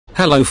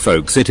Hello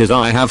folks, it is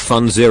I have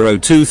fun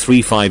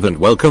 0235 and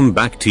welcome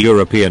back to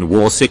European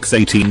War 6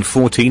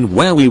 1814,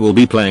 where we will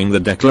be playing the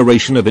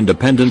Declaration of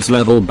Independence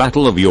level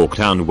Battle of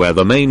Yorktown, where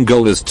the main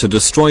goal is to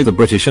destroy the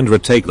British and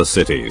retake the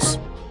cities.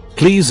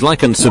 Please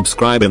like and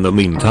subscribe in the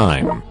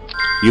meantime.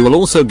 You will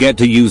also get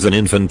to use an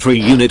infantry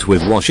unit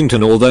with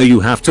Washington, although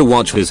you have to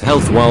watch his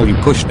health while you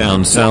push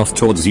down south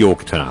towards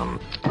Yorktown.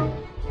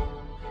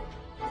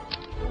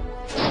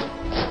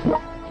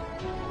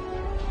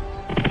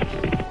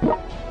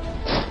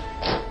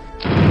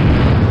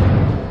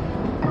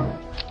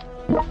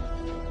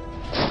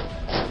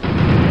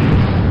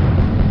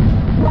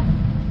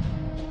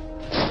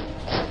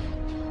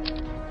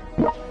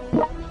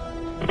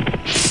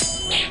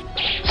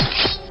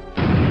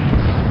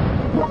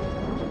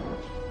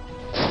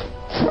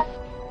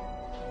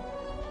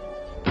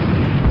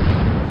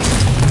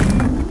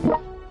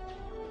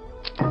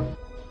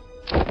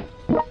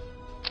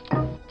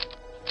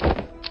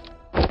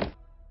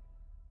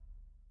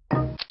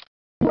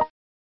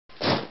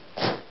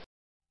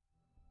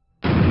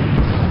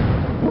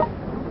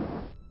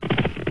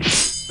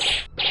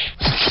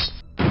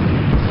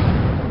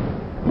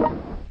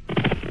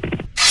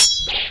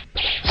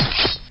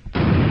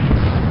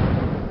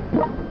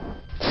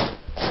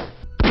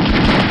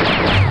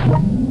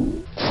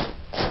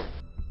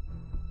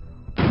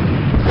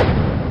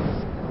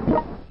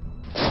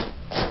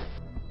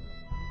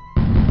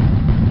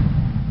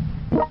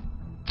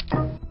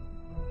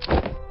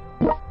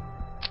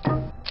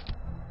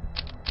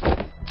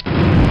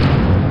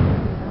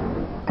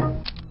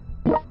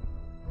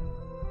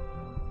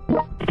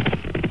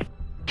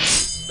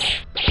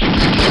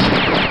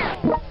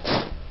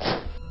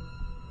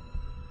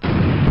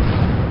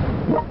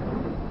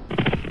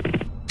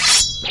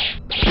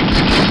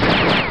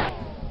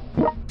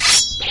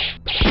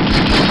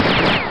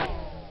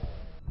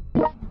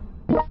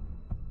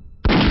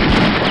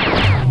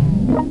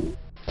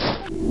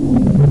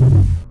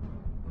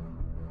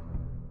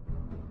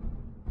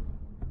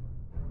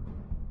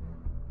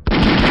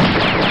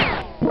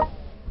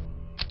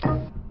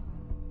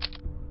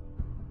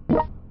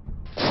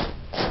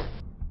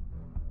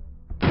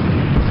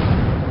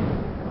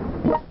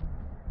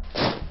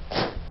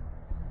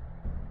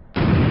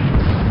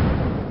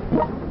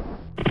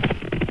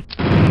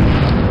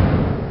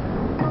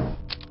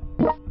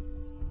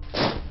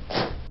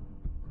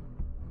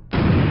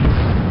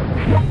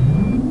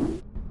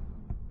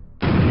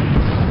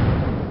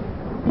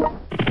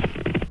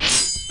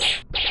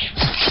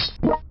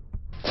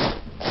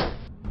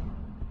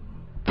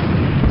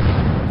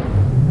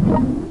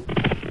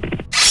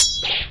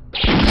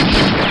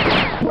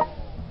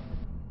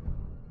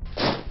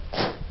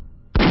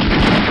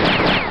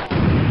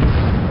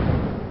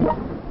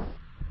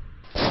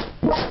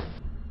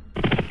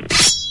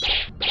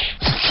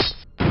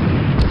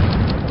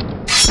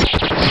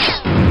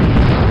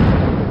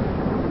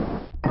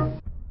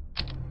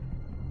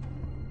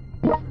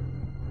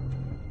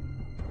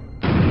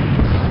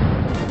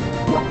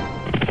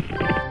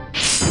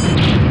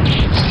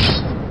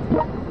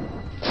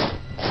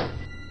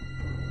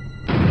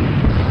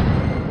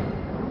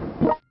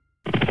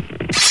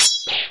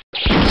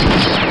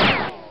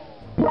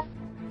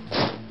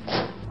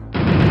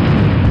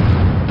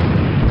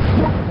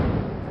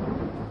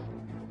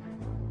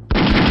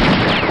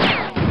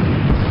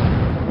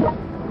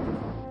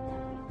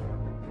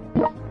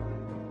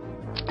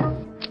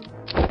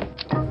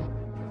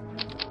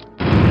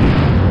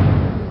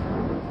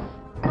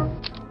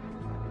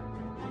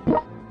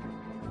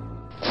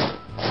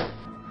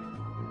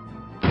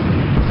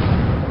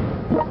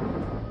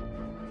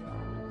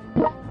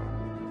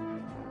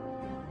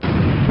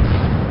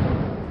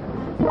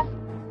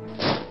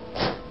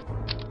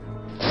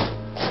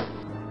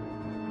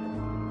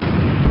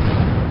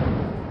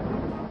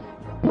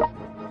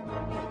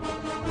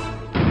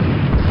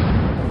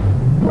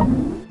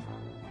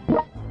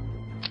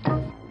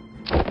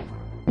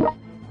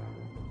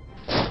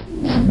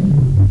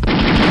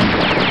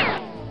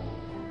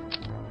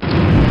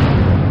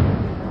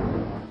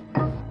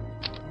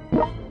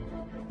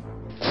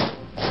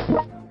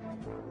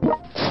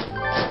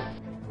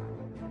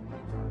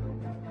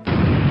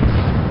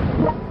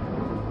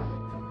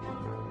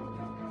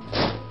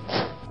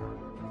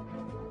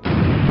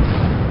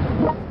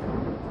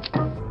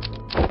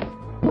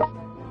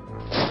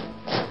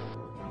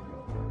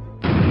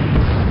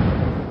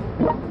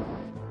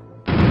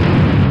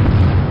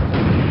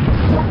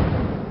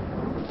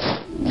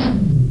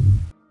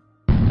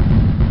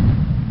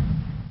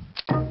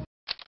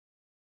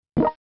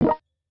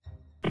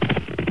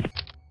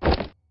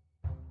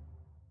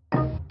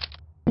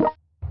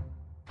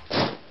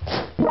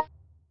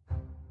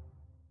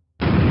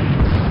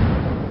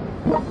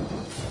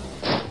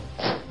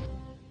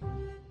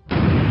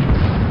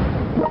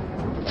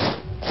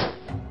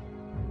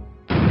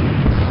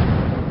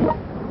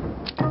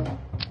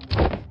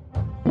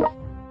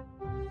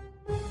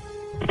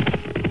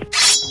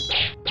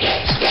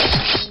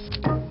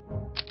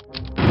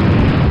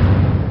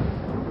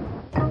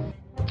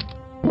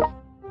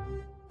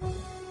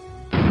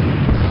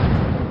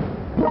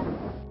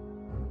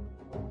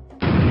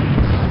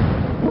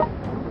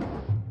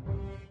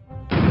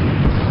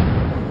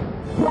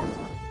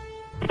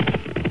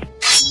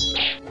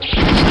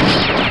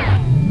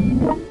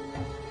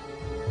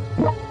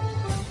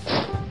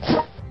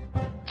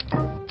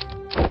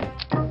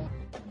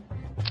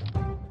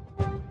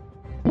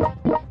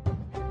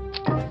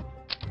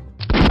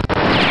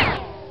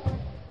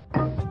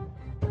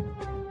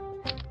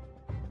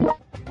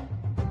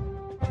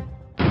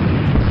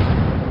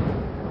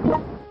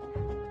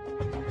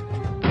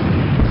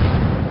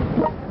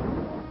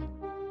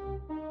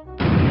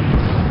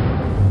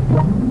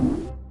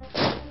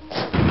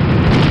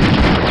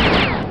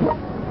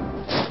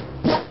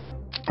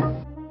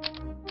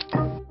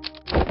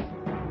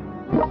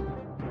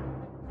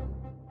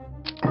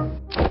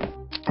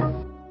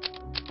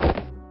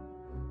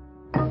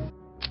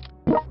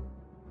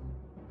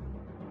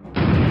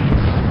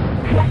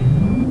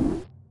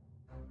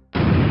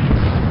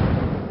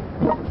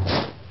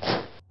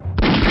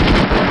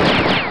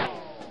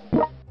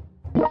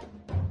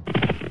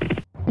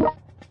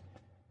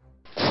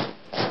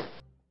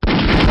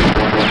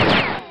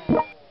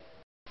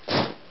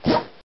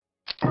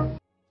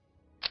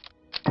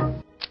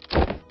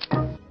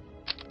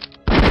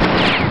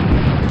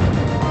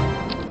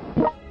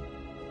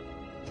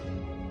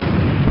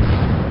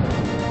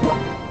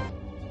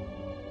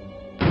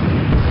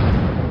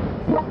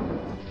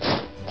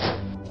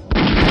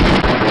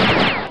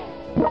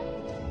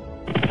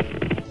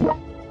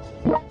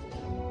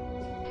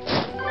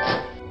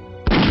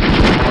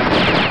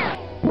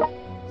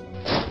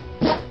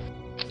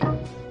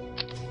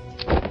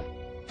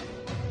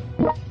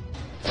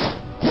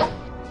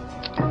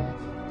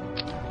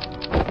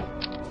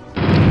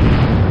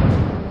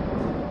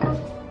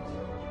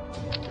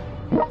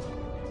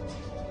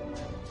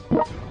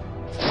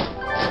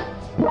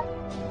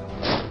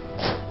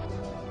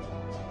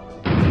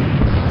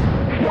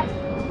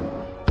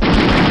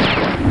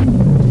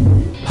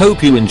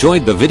 Hope you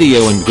enjoyed the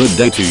video and good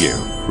day to you.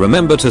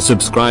 Remember to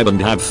subscribe and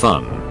have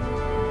fun.